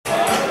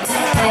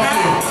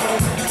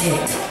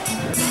Welcome,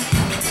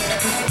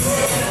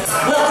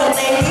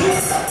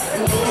 ladies.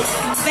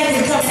 Thank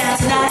you for coming out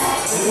tonight.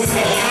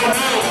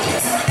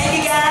 Thank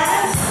you,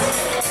 guys.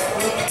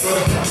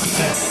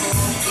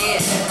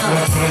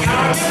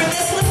 Y'all remember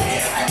this one?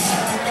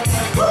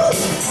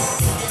 Woo!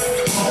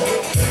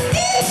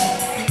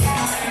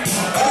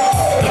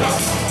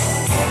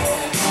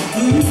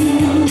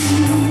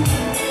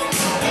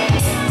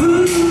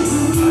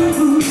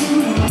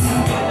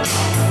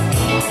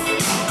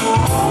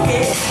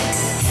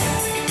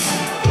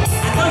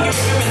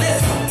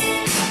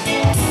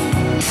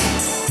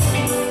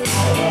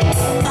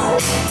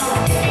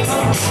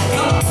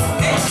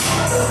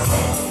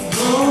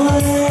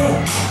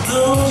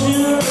 Close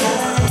your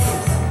eyes,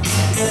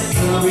 let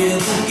the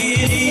rhythm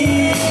get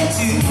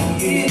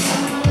into you.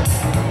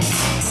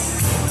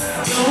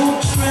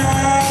 Don't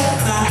try to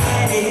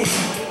fight it,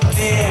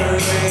 there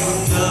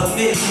ain't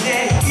nothing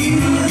that you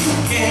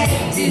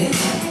can do.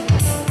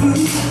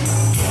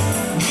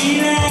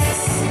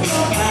 Relax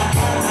your mind,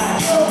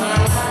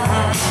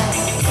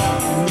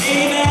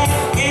 lay back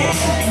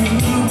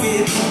and groove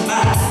with the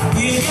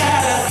vibe. You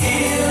gotta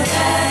feel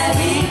that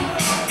beat,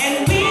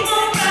 and we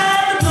gon'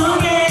 ride the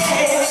boogie.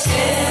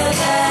 Feel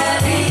that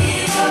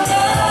beat of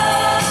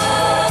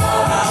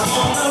love. I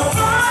wanna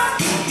rock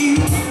with you,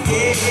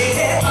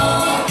 yeah,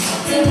 all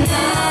the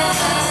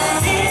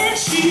night.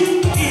 Dance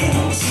you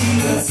into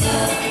the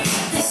sun.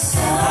 I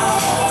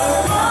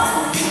wanna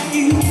rock with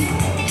you,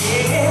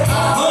 yeah,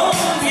 all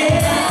the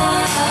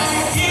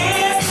night.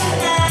 Dance the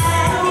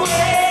night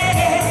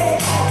away.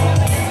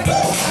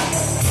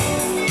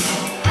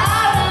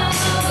 Out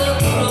on the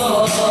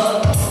floor,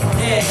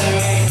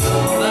 there ain't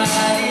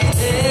nobody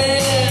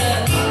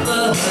there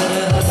but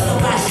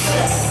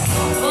us.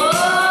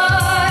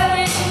 Boy,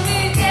 when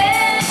we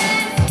dance,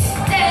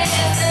 there's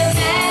the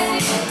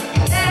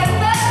magic that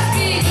must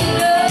be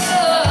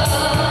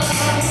love.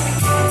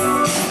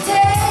 Take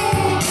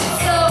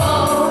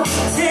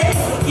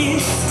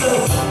it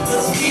slow,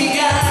 'cause we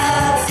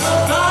got so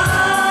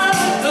far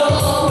to go.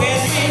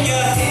 And when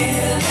you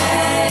feel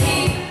that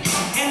heat,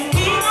 and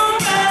we gon'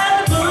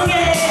 ride the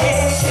boogie.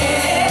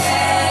 Share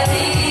that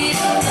beat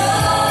of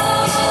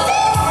love.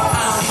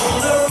 I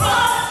wanna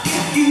rock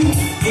with you,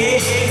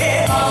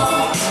 yeah,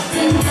 all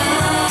the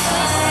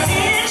night.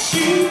 Dance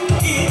you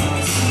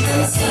into the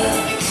sun.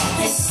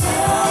 I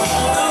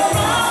wanna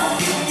rock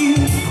with you,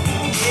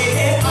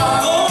 yeah,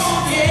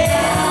 oh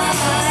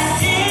yeah.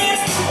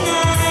 Dance the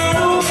night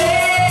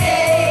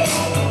away.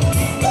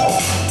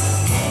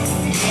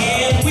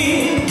 And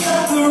when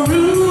the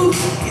groove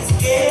is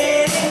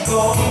getting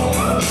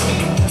cold,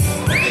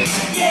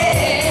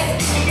 yeah,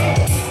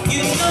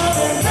 you know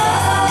the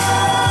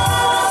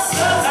love's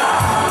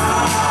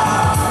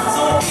alive,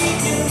 so we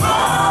can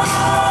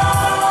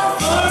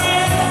rock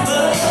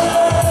forever.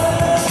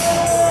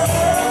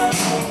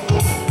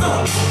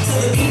 To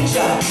the beat,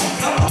 y'all.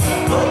 Come on,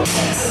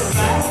 to the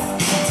right,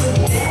 to the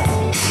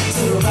left,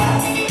 to the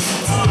right,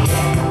 to the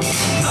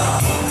left.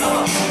 Come on,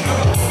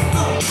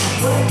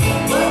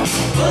 what?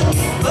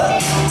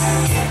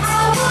 I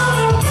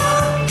wanna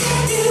rock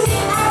with you. I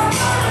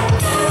wanna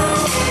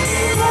rock with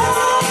you.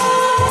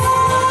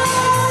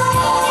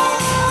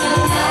 The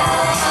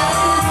night,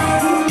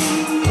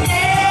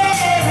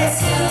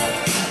 yes,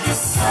 the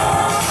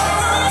sun.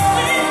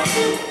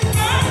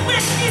 Rock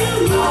with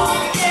you,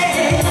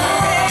 yeah.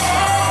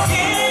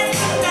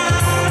 Dance the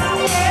night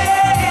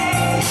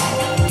away.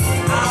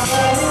 I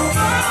wanna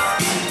rock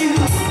with you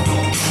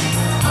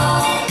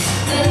all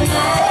the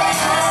night.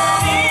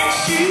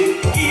 Dance you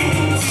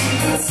into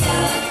the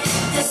sun,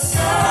 the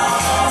sun.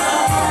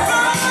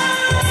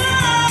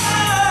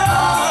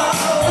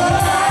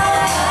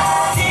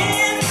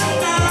 Dance the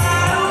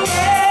night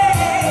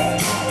away.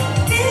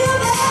 Feel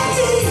that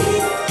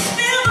heat,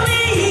 feel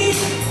me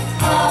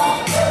all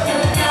the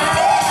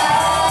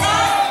night.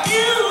 Rock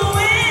you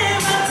in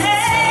the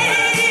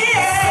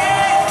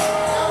day.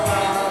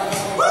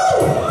 Woo!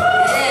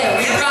 Yeah,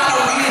 we rock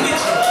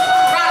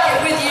it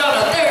with you on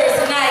a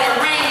Thursday night, a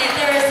rainy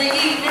Thursday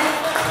evening.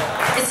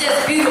 It's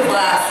just beautiful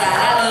outside.